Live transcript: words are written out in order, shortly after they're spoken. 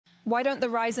Why don't the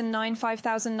Ryzen 9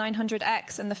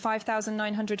 5900X and the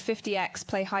 5950X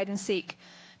play hide and seek?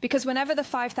 Because whenever the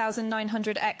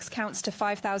 5900X counts to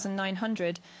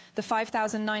 5900, the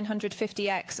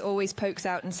 5950X always pokes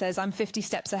out and says, I'm 50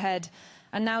 steps ahead.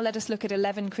 And now let us look at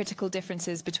 11 critical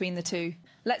differences between the two.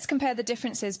 Let's compare the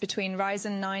differences between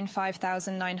Ryzen 9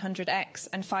 5900X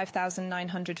and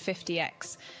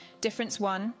 5950X. Difference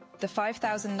 1. The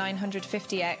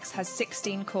 5950X has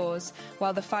 16 cores,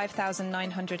 while the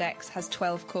 5900X has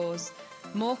 12 cores.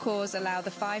 More cores allow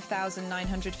the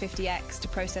 5950X to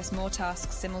process more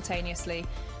tasks simultaneously,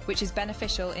 which is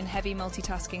beneficial in heavy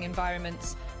multitasking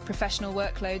environments, professional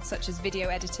workloads such as video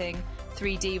editing,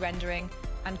 3D rendering,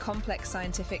 and complex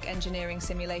scientific engineering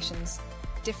simulations.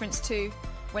 Difference 2.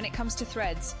 When it comes to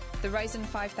threads, the Ryzen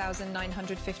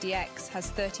 5950X has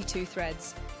 32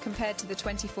 threads, compared to the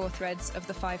 24 threads of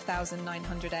the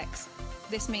 5900X.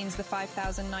 This means the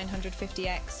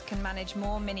 5950X can manage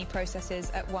more mini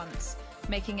processes at once,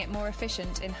 making it more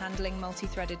efficient in handling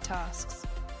multi-threaded tasks.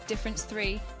 Difference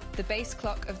 3. The base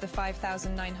clock of the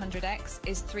 5900X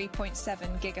is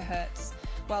 3.7 GHz,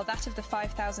 while that of the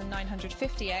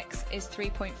 5950X is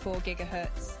 3.4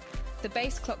 GHz. The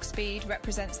base clock speed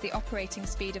represents the operating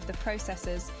speed of the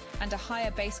processors, and a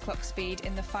higher base clock speed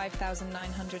in the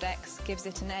 5900X gives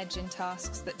it an edge in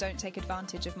tasks that don't take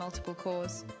advantage of multiple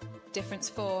cores. Difference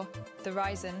 4. The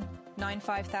Ryzen 9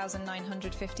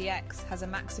 5950X has a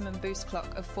maximum boost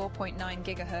clock of 4.9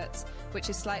 GHz, which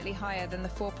is slightly higher than the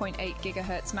 4.8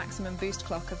 GHz maximum boost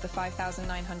clock of the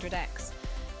 5900X.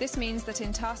 This means that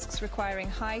in tasks requiring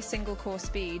high single-core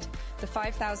speed, the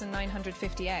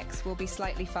 5950X will be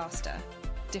slightly faster.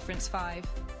 Difference 5.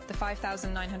 The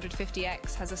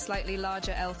 5950X has a slightly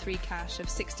larger L3 cache of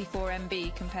 64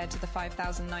 MB compared to the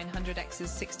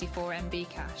 5900X's 64 MB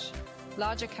cache.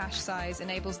 Larger cache size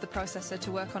enables the processor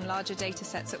to work on larger data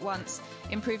sets at once,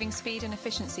 improving speed and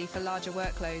efficiency for larger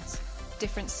workloads.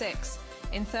 Difference 6.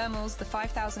 In thermals, the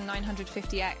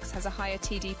 5950X has a higher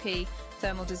TDP,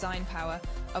 thermal design power,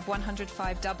 of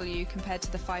 105W compared to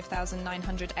the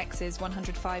 5900X's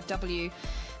 105W.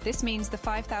 This means the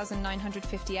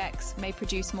 5950X may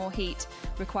produce more heat,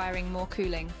 requiring more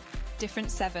cooling.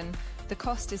 Difference 7. The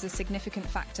cost is a significant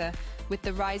factor, with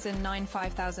the Ryzen 9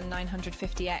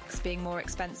 5950X being more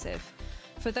expensive.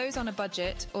 For those on a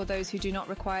budget, or those who do not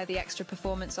require the extra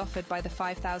performance offered by the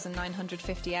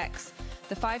 5950X,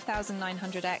 the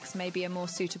 5900X may be a more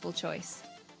suitable choice.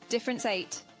 Difference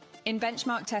 8. In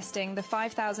benchmark testing, the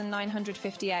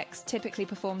 5950X typically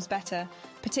performs better,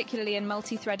 particularly in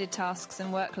multi-threaded tasks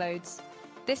and workloads.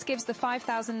 This gives the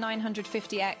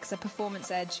 5950X a performance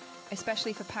edge,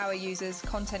 especially for power users,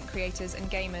 content creators, and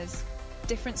gamers.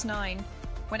 Difference 9.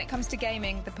 When it comes to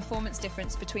gaming, the performance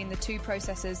difference between the two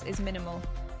processors is minimal,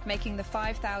 making the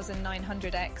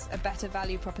 5900X a better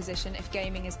value proposition if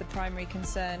gaming is the primary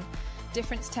concern.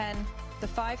 Difference 10. The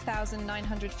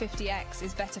 5950X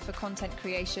is better for content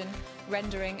creation,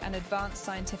 rendering, and advanced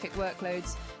scientific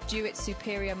workloads due to its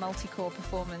superior multi-core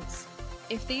performance.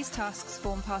 If these tasks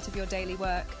form part of your daily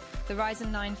work, the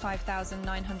Ryzen 9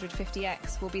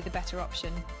 5950X will be the better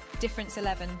option. Difference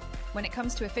 11. When it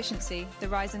comes to efficiency, the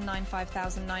Ryzen 9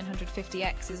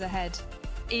 5950X is ahead.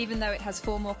 Even though it has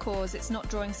 4 more cores, it's not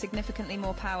drawing significantly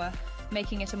more power,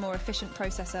 making it a more efficient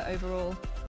processor overall.